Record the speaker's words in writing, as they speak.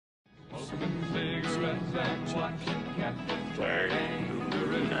smoking cigarettes and watching Captain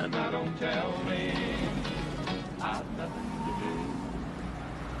Kangaroo. Now don't tell me I've nothing to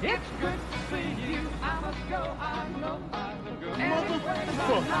do. It's good to see you. I must go. I know I will go.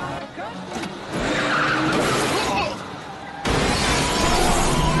 Motherfucker!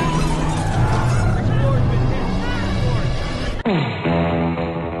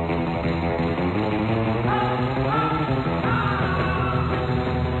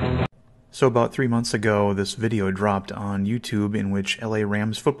 So about 3 months ago, this video dropped on YouTube in which LA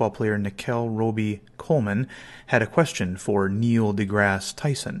Rams football player Nickell Robey-Coleman had a question for Neil deGrasse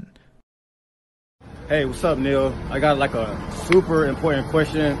Tyson. Hey, what's up, Neil? I got like a super important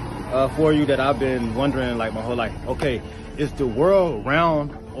question for you that I've been wondering like my whole life. Okay, is the world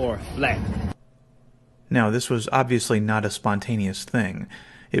round or flat? Now, this was obviously not a spontaneous thing.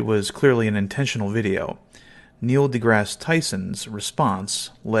 It was clearly an intentional video. Neil deGrasse Tyson's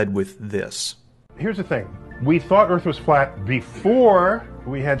response led with this. Here's the thing. We thought Earth was flat before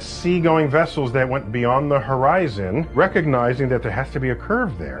we had sea-going vessels that went beyond the horizon, recognizing that there has to be a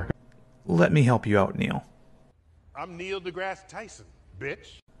curve there. Let me help you out, Neil. I'm Neil deGrasse Tyson,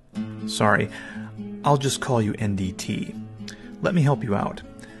 bitch. Sorry, I'll just call you NDT. Let me help you out.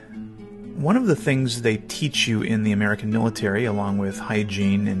 One of the things they teach you in the American military, along with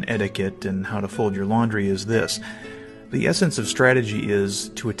hygiene and etiquette and how to fold your laundry, is this. The essence of strategy is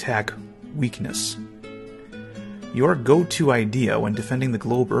to attack weakness. Your go-to idea when defending the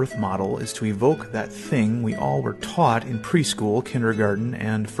globe Earth model is to evoke that thing we all were taught in preschool, kindergarten,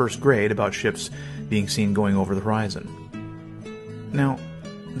 and first grade about ships being seen going over the horizon. Now,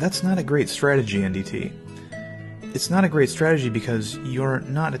 that's not a great strategy, NDT. It's not a great strategy because you're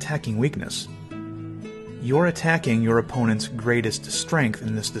not attacking weakness. You're attacking your opponent's greatest strength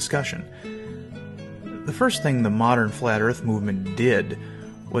in this discussion. The first thing the modern Flat Earth movement did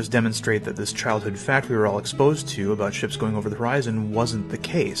was demonstrate that this childhood fact we were all exposed to about ships going over the horizon wasn't the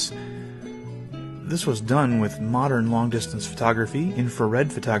case. This was done with modern long-distance photography,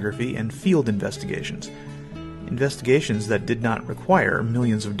 infrared photography, and field investigations. Investigations that did not require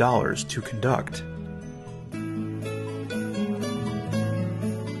millions of dollars to conduct.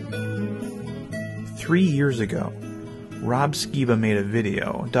 Three years ago, Rob Skiba made a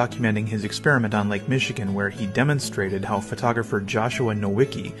video documenting his experiment on Lake Michigan where he demonstrated how photographer Joshua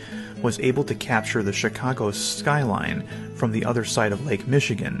Nowicki was able to capture the Chicago skyline from the other side of Lake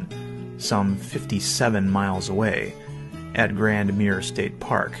Michigan, some 57 miles away, at Grand Mere State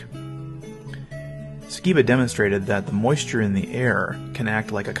Park. Skiba demonstrated that the moisture in the air can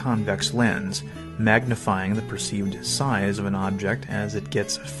act like a convex lens, magnifying the perceived size of an object as it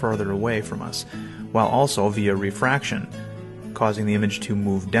gets further away from us, while also via refraction, causing the image to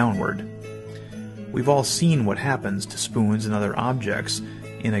move downward. We've all seen what happens to spoons and other objects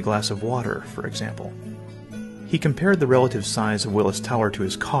in a glass of water, for example. He compared the relative size of Willis Tower to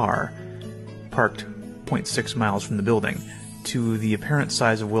his car, parked 0.6 miles from the building, to the apparent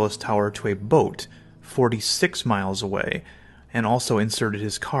size of Willis Tower to a boat 46 miles away, and also inserted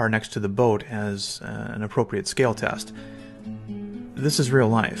his car next to the boat as an appropriate scale test. This is real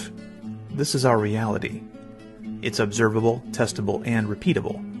life. This is our reality. It's observable, testable, and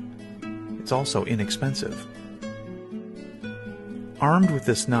repeatable. It's also inexpensive. Armed with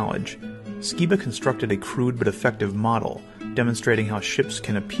this knowledge, Skiba constructed a crude but effective model demonstrating how ships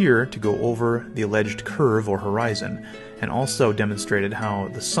can appear to go over the alleged curve or horizon, and also demonstrated how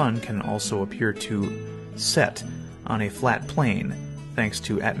the sun can also appear to set on a flat plane thanks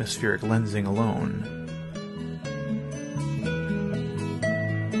to atmospheric lensing alone.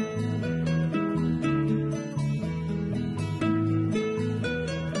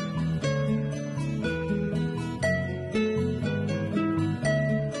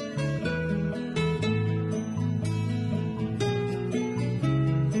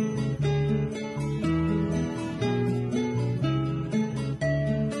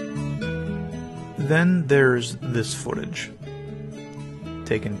 Then there's this footage,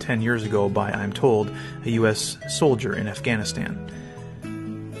 taken 10 years ago by, I'm told, a U.S. soldier in Afghanistan.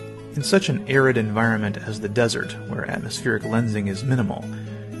 In such an arid environment as the desert, where atmospheric lensing is minimal,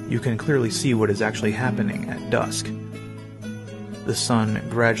 you can clearly see what is actually happening at dusk. The sun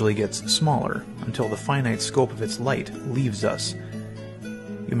gradually gets smaller until the finite scope of its light leaves us.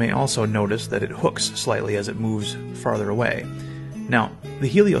 You may also notice that it hooks slightly as it moves farther away. Now, the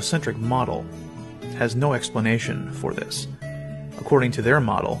heliocentric model has no explanation for this. According to their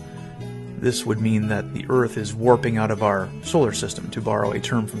model, this would mean that the Earth is warping out of our solar system, to borrow a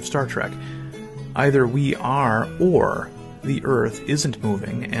term from Star Trek. Either we are, or the Earth isn't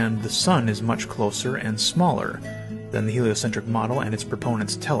moving, and the Sun is much closer and smaller than the heliocentric model and its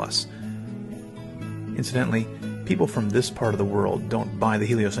proponents tell us. Incidentally, people from this part of the world don't buy the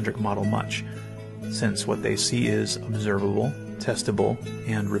heliocentric model much, since what they see is observable, testable,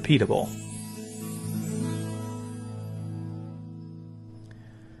 and repeatable.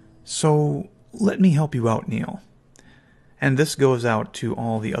 So, let me help you out, Neil. And this goes out to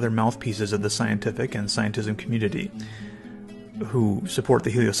all the other mouthpieces of the scientific and scientism community who support the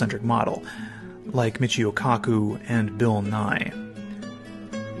heliocentric model, like Michio Kaku and Bill Nye.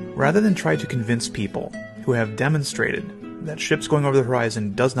 Rather than try to convince people who have demonstrated that ships going over the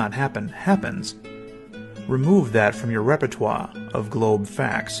horizon does not happen, happens, remove that from your repertoire of globe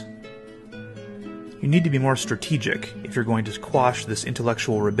facts. You need to be more strategic if you're going to quash this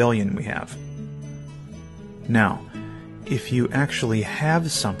intellectual rebellion we have. Now, if you actually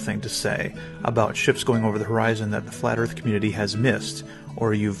have something to say about ships going over the horizon that the Flat Earth community has missed,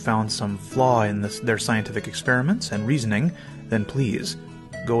 or you've found some flaw in their scientific experiments and reasoning, then please,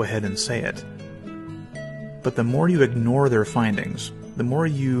 go ahead and say it. But the more you ignore their findings, the more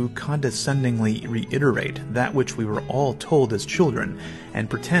you condescendingly reiterate that which we were all told as children, and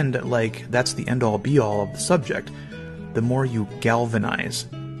pretend like that's the end-all be-all of the subject, the more you galvanize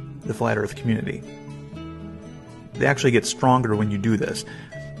the Flat Earth community. They actually get stronger when you do this.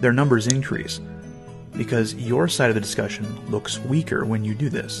 Their numbers increase, because your side of the discussion looks weaker when you do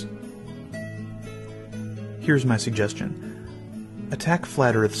this. Here's my suggestion. Attack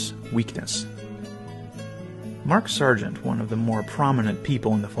Flat Earth's weakness. Mark Sargent, one of the more prominent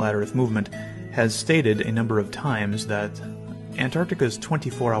people in the Flat Earth movement, has stated a number of times that Antarctica's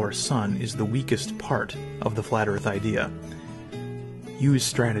 24-hour sun is the weakest part of the Flat Earth idea. Use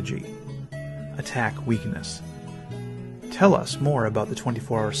strategy. Attack weakness. Tell us more about the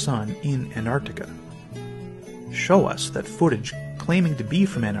 24-hour sun in Antarctica. Show us that footage claiming to be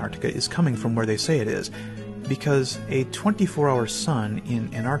from Antarctica is coming from where they say it is, because a 24-hour sun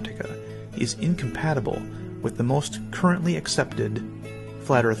in Antarctica is incompatible with the most currently accepted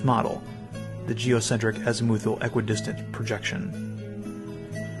Flat Earth model, the geocentric azimuthal equidistant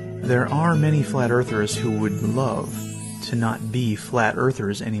projection. There are many Flat Earthers who would love to not be Flat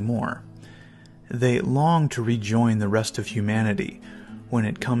Earthers anymore. They long to rejoin the rest of humanity when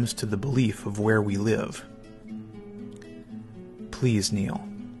it comes to the belief of where we live. Please, Neil.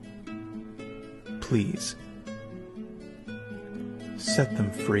 Please. Set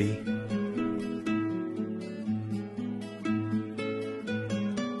them free.